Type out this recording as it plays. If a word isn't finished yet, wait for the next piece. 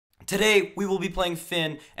Today, we will be playing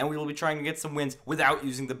Finn, and we will be trying to get some wins without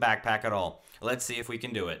using the backpack at all. Let's see if we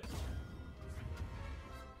can do it.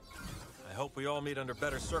 I hope we all meet under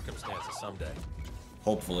better circumstances someday.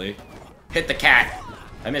 Hopefully. Hit the cat.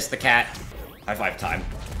 I missed the cat. High five time.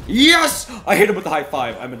 Yes! I hit him with the high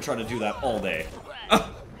five. I've been trying to do that all day. I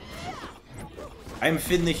am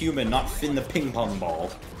Finn the human, not Finn the ping pong ball.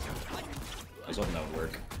 I was hoping that would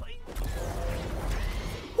work.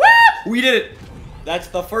 Woo! We did it! That's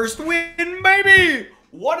the first win, baby!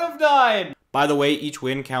 1 of 9! By the way, each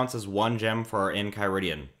win counts as 1 gem for our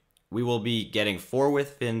Enchiridion. We will be getting 4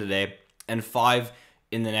 with Finn today, and 5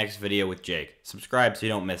 in the next video with Jake. Subscribe so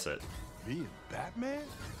you don't miss it. Me and Batman?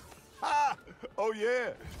 Ah! Oh yeah,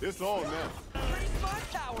 it's on now. Pretty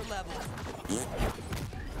smart power level.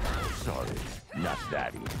 Sorry, not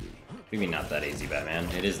that easy. What do you mean not that easy, Batman?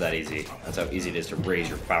 It is that easy. That's how easy it is to raise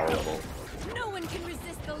your power level. No one can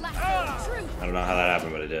resist the lasso of truth. I don't know how that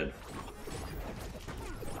happened, but it did.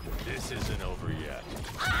 This isn't over yet.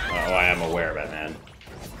 Oh, I am aware, Batman.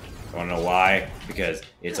 You wanna know why? Because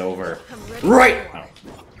it's over. Right! Oh.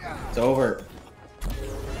 It's over.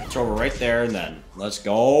 It's over right there and then. Let's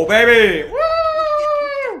go, baby!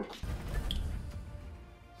 Woo!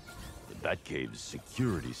 The Batcave's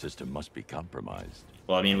security system must be compromised.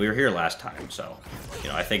 Well, I mean, we were here last time, so you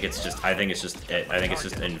know, I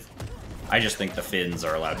just think the Finns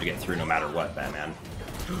are allowed to get through no matter what, Batman.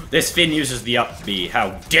 This Finn uses the up B.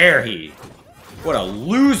 How dare he? What a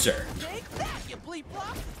loser! Take that, you bleep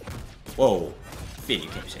flop. Whoa, Finn, you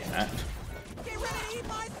can't be saying that. Get ready to eat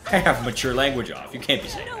my I have mature language off. You can't be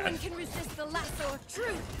saying No that. one can resist the lasso of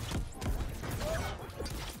truth.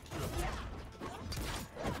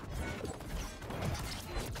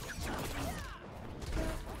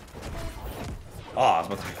 Oh, I was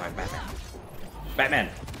about to high five Batman. Batman,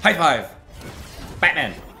 high five!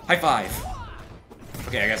 Batman, high five!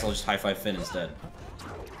 Okay, I guess I'll just high five Finn instead.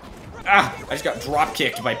 Ah! I just got drop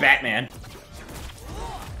kicked by Batman.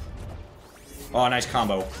 Oh, nice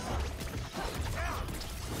combo. Get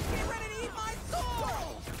ready to eat my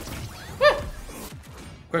soul. Woo!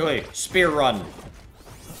 Quickly, spear run.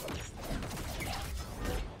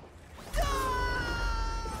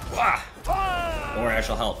 Ah! Don't worry, I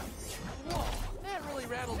shall help. Whoa, that really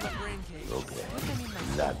rattled my brain cage. Okay,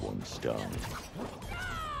 that one stung.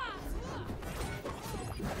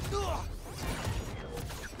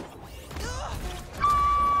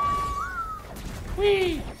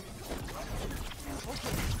 Whee!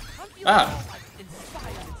 I'm feeling Ah!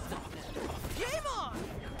 inspired and stuff now. Game on!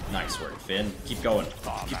 Nice work, Finn. Keep going.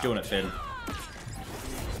 Keep doing it, Finn.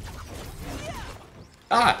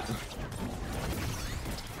 Ah!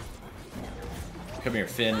 Come here,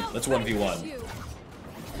 Finn. Let's 1v1.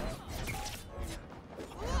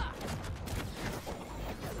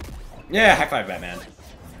 Yeah, high five, Batman.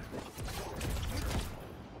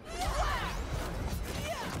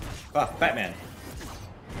 Ah, Batman.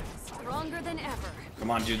 Stronger than ever.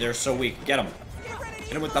 Come on, dude. They're so weak. Get him.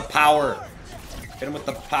 Hit him with the power. Hit him with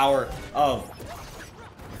the power of.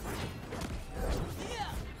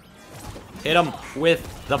 Hit him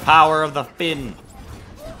with the power of the Finn.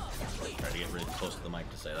 Try to get really close to the mic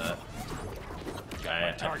to say that.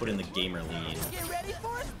 Guy, I put in the gamer lead. Get ready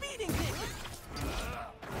for a speeding kick.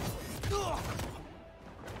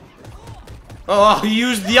 Oh, he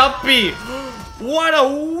used the up B. What a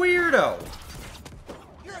weirdo.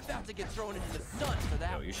 You're about to get thrown into the sun for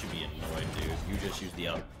that. Yo, you should be annoyed, dude. You just used the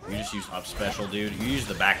up. You just used up special, dude. You used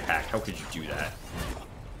the backpack. How could you do that?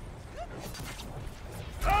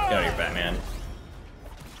 Get out of here, Batman.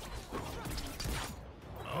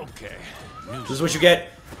 Okay. This is what you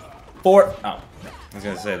get for. Oh, I was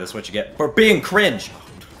gonna say this is what you get for being cringe.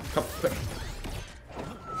 Come, quick.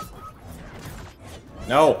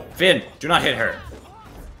 No, Finn, do not hit her.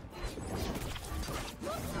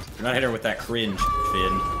 Do not hit her with that cringe,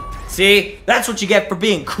 Finn. See, that's what you get for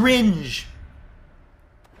being cringe.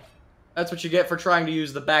 That's what you get for trying to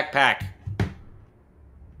use the backpack.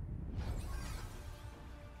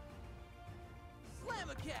 Slam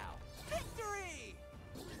a cow. Victory!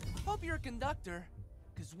 Hope you're a conductor,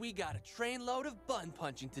 because we got a trainload of bun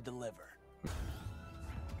punching to deliver.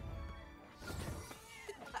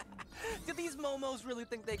 Do these momos really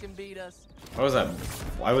think they can beat us? What was that?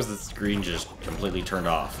 Why was the screen just completely turned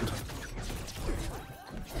off?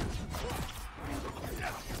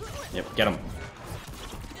 Yep, get him.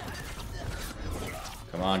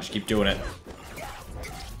 Come on, just keep doing it.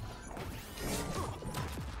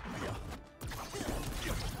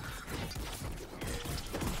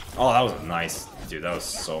 Oh, that was nice. Dude, that was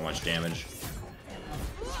so much damage.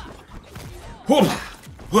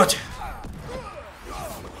 What?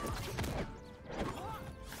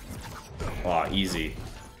 Aw, easy.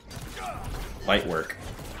 Light work.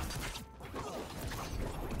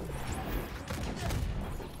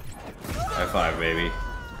 High five, baby.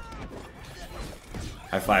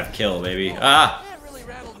 High five kill, baby. Ah! That really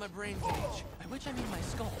rattled my brain cage. By which I mean my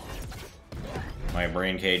skull. My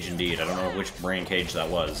brain cage indeed. I don't know which brain cage that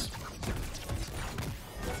was.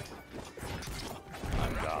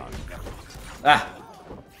 I'm gone. Ah!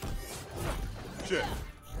 Shit.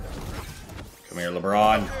 Come here,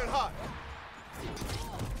 LeBron. Getting hot.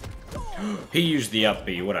 He used the up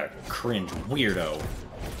B. What a cringe weirdo.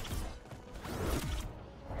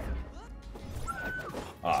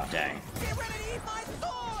 Aw, dang. Get ready to eat my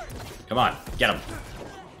sword! Come on, get him.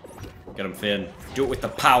 Get him, Finn. Do it with the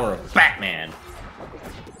power of Batman.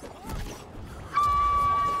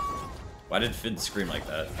 Why did Finn scream like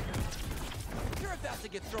that? You're about to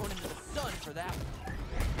get thrown into the sun for that one.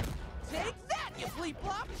 Take that, you flea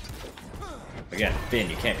flop! Again, Finn,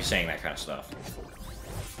 you can't be saying that kind of stuff.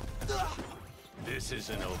 This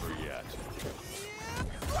isn't over yet.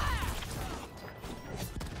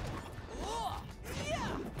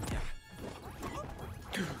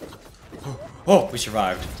 Oh, we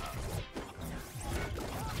survived.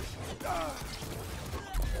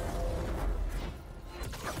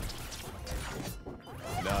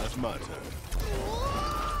 Now it's my turn.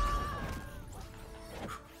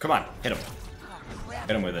 Come on, hit him.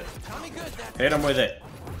 Hit him with it. Tommy good, that. Hit him with it.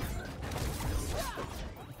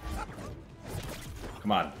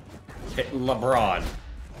 Come on. Hit LeBron.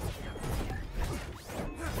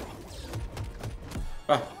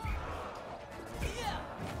 Ah.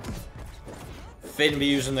 Finn be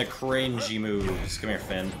using the cringy moves. Come here,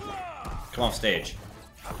 Finn. Come off stage.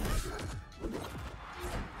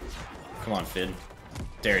 Come on, Finn.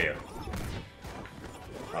 Dare you.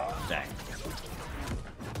 Oh, dang.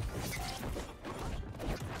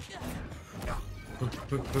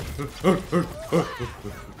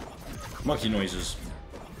 Monkey noises.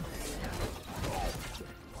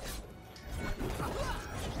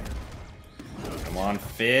 Come on,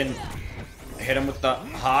 Finn. Hit him with the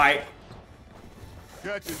high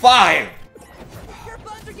Gotcha. five. Your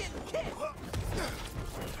buns are getting kicked!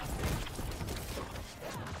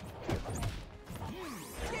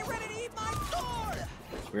 Get ready to eat my sword!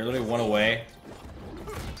 We're literally one away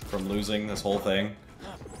from losing this whole thing.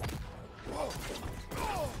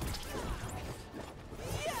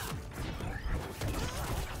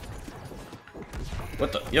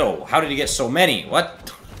 What the? Yo, how did he get so many?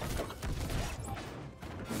 What?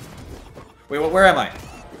 Wait, where am I?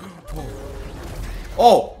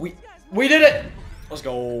 Oh, we did it! Let's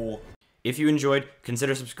go. If you enjoyed,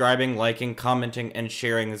 consider subscribing, liking, commenting, and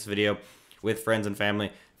sharing this video with friends and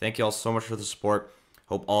family. Thank you all so much for the support.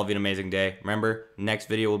 Hope all of you have an amazing day. Remember, next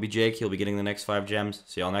video will be Jake. He'll be getting the next 5 gems.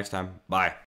 See y'all next time. Bye.